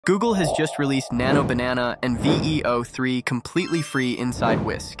Google has just released Nano Banana and VEO 3 completely free inside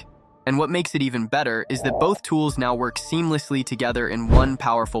Whisk. And what makes it even better is that both tools now work seamlessly together in one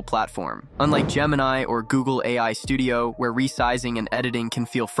powerful platform. Unlike Gemini or Google AI Studio, where resizing and editing can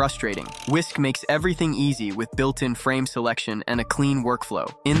feel frustrating, Whisk makes everything easy with built-in frame selection and a clean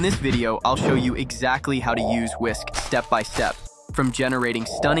workflow. In this video, I'll show you exactly how to use Whisk step by step, from generating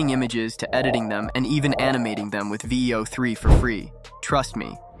stunning images to editing them and even animating them with VEO 3 for free. Trust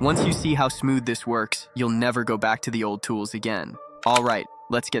me, once you see how smooth this works, you'll never go back to the old tools again. All right,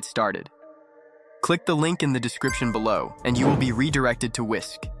 let's get started. Click the link in the description below, and you will be redirected to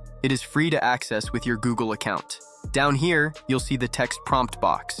Whisk. It is free to access with your Google account. Down here, you'll see the text prompt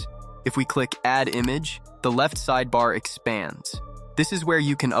box. If we click Add Image, the left sidebar expands. This is where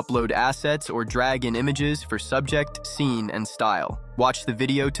you can upload assets or drag in images for subject, scene, and style. Watch the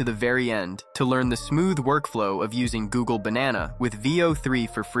video to the very end to learn the smooth workflow of using Google Banana with VEO 3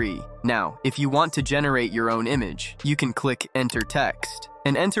 for free. Now, if you want to generate your own image, you can click Enter Text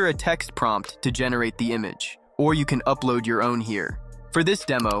and enter a text prompt to generate the image, or you can upload your own here. For this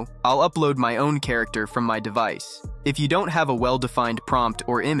demo, I'll upload my own character from my device. If you don't have a well-defined prompt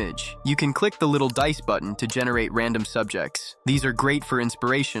or image, you can click the little dice button to generate random subjects. These are great for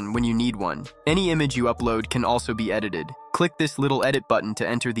inspiration when you need one. Any image you upload can also be edited. Click this little edit button to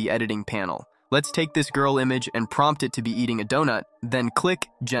enter the editing panel. Let's take this girl image and prompt it to be eating a donut, then click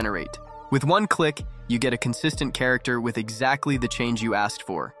Generate. With one click, you get a consistent character with exactly the change you asked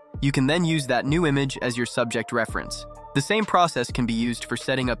for. You can then use that new image as your subject reference. The same process can be used for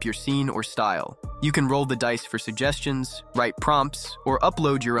setting up your scene or style. You can roll the dice for suggestions, write prompts, or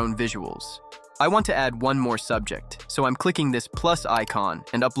upload your own visuals. I want to add one more subject, so I'm clicking this plus icon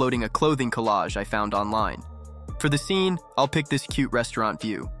and uploading a clothing collage I found online. For the scene, I'll pick this cute restaurant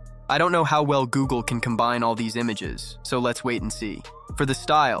view. I don't know how well Google can combine all these images, so let's wait and see. For the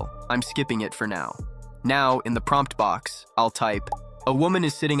style, I'm skipping it for now. Now, in the prompt box, I'll type, "A woman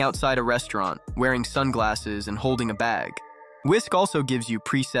is sitting outside a restaurant, wearing sunglasses and holding a bag." Whisk also gives you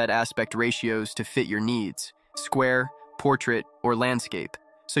preset aspect ratios to fit your needs, square, portrait, or landscape,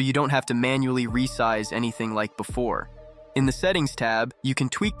 so you don't have to manually resize anything like before. In the Settings tab, you can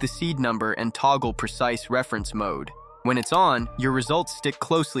tweak the seed number and toggle precise reference mode. When it's on, your results stick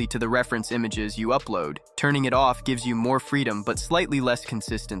closely to the reference images you upload. Turning it off gives you more freedom but slightly less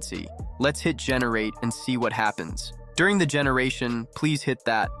consistency. Let's hit Generate and see what happens. During the generation, please hit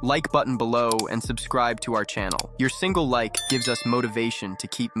that like button below and subscribe to our channel. Your single like gives us motivation to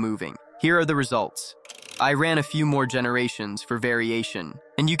keep moving. Here are the results. I ran a few more generations for variation,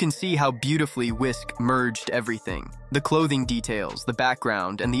 and you can see how beautifully Whisk merged everything. The clothing details, the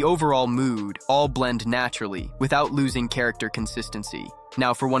background, and the overall mood all blend naturally without losing character consistency.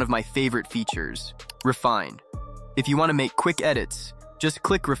 Now for one of my favorite features, Refine. If you want to make quick edits, just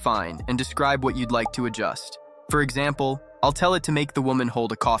click Refine and describe what you'd like to adjust. For example, I'll tell it to make the woman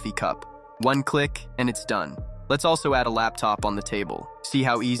hold a coffee cup. One click, and it's done. Let's also add a laptop on the table. See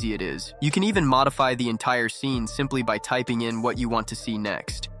how easy it is. You can even modify the entire scene simply by typing in what you want to see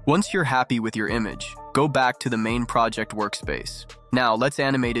next. Once you're happy with your image, go back to the main project workspace. Now let's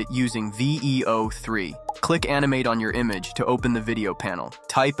animate it using VEO 3. Click Animate on your image to open the video panel.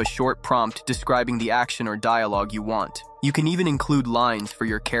 Type a short prompt describing the action or dialogue you want. You can even include lines for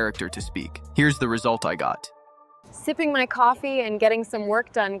your character to speak. Here's the result I got. Sipping my coffee and getting some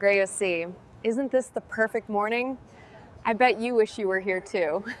work done, Gracie. Isn't this the perfect morning? I bet you wish you were here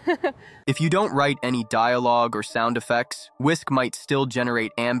too. If you don't write any dialogue or sound effects, Whisk might still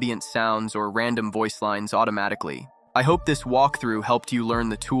generate ambient sounds or random voice lines automatically. I hope this walkthrough helped you learn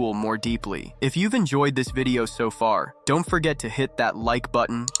the tool more deeply. If you've enjoyed this video so far, don't forget to hit that like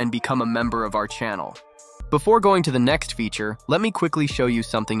button and become a member of our channel. Before going to the next feature, let me quickly show you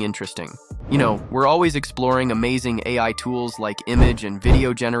something interesting. You know, we're always exploring amazing AI tools like image and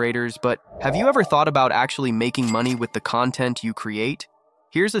video generators, but have you ever thought about actually making money with the content you create?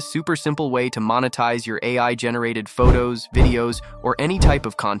 Here's a super simple way to monetize your AI-generated photos, videos, or any type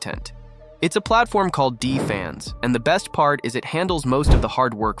of content. It's a platform called DFans, and the best part is it handles most of the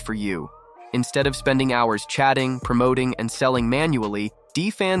hard work for you. Instead of spending hours chatting, promoting, and selling manually,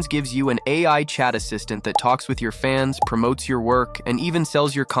 DFans gives you an AI chat assistant that talks with your fans, promotes your work, and even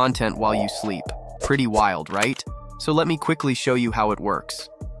sells your content while you sleep. Pretty wild, right? So let me quickly show you how it works.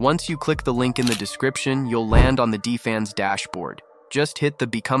 Once you click the link in the description, you'll land on the DFans dashboard. Just hit the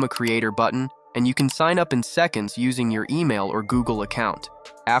Become a Creator button, and you can sign up in seconds using your email or Google account.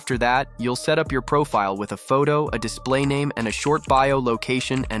 After that, you'll set up your profile with a photo, a display name, and a short bio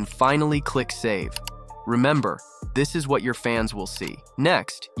location, and finally click Save. Remember, this is what your fans will see.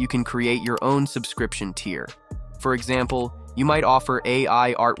 Next, you can create your own subscription tier. For example, you might offer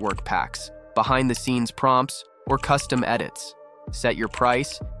AI artwork packs, behind-the-scenes prompts, or custom edits. Set your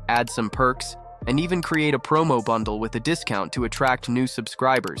price, add some perks, and even create a promo bundle with a discount to attract new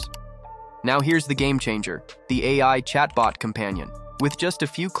subscribers. Now here's the game changer, the AI chatbot companion. With just a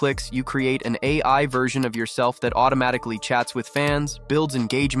few clicks, you create an AI version of yourself that automatically chats with fans, builds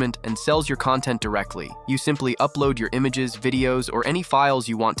engagement, and sells your content directly. You simply upload your images, videos, or any files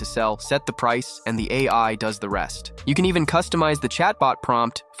you want to sell, set the price, and the AI does the rest. You can even customize the chatbot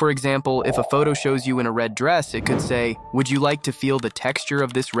prompt. For example, if a photo shows you in a red dress, it could say, "Would you like to feel the texture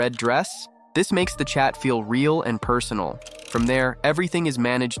of this red dress?" This makes the chat feel real and personal. From there, everything is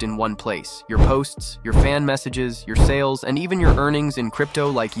managed in one place. Your posts, your fan messages, your sales, and even your earnings in crypto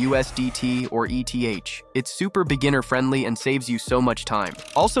like USDT or ETH. It's super beginner-friendly and saves you so much time.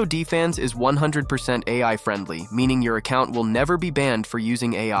 Also, DFans is 100% AI-friendly, meaning your account will never be banned for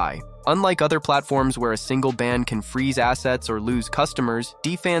using AI. Unlike other platforms where a single ban can freeze assets or lose customers,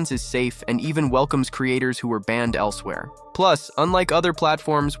 DFans is safe and even welcomes creators who were banned elsewhere. Plus, unlike other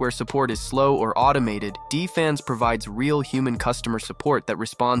platforms where support is slow or automated, DFans provides real human customer support that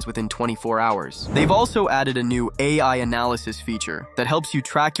responds within 24 hours. They've also added a new AI analysis feature that helps you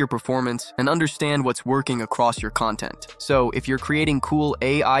track your performance and understand what's working across your content. So, if you're creating cool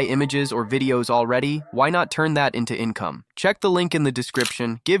AI images or videos already, why not turn that into income? Check the link in the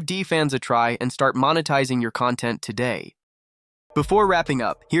description, give DFans a try, and start monetizing your content today. Before wrapping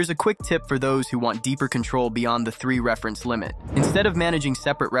up, here's a quick tip for those who want deeper control beyond the 3 reference limit. Instead of managing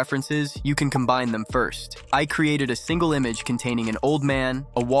separate references, you can combine them first. I created a single image containing an old man,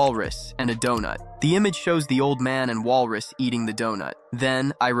 a walrus, and a donut. The image shows the old man and walrus eating the donut.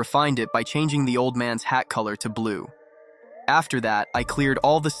 Then, I refined it by changing the old man's hat color to blue. After that, I cleared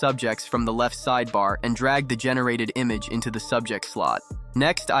all the subjects from the left sidebar and dragged the generated image into the subject slot.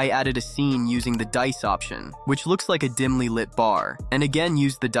 Next, I added a scene using the dice option, which looks like a dimly lit bar, and again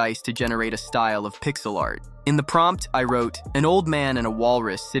used the dice to generate a style of pixel art. In the prompt, I wrote, "An old man and a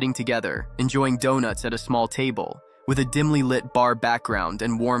walrus sitting together, enjoying donuts at a small table, with a dimly lit bar background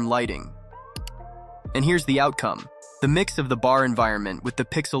and warm lighting." And here's the outcome. The mix of the bar environment with the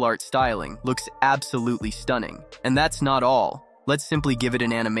pixel art styling looks absolutely stunning. And that's not all. Let's simply give it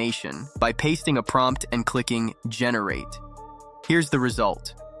an animation by pasting a prompt and clicking Generate. Here's the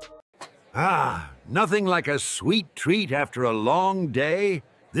result. Nothing like a sweet treat after a long day.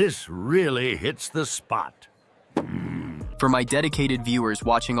 This really hits the spot. For my dedicated viewers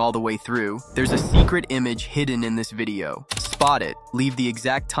watching all the way through, there's a secret image hidden in this video. Spot it, leave the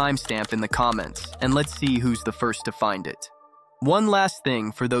exact timestamp in the comments, and let's see who's the first to find it. One last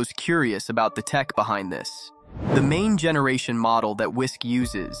thing for those curious about the tech behind this. The main generation model that Whisk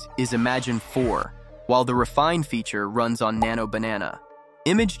uses is Imagen 4, while the refined feature runs on Nano Banana.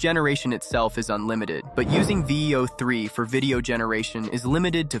 Image generation itself is unlimited, but using VEO 3 for video generation is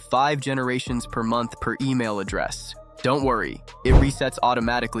limited to 5 generations per month per email address. Don't worry, it resets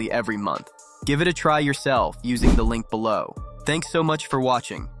automatically every month. Give it a try yourself using the link below. Thanks so much for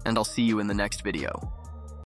watching, and I'll see you in the next video.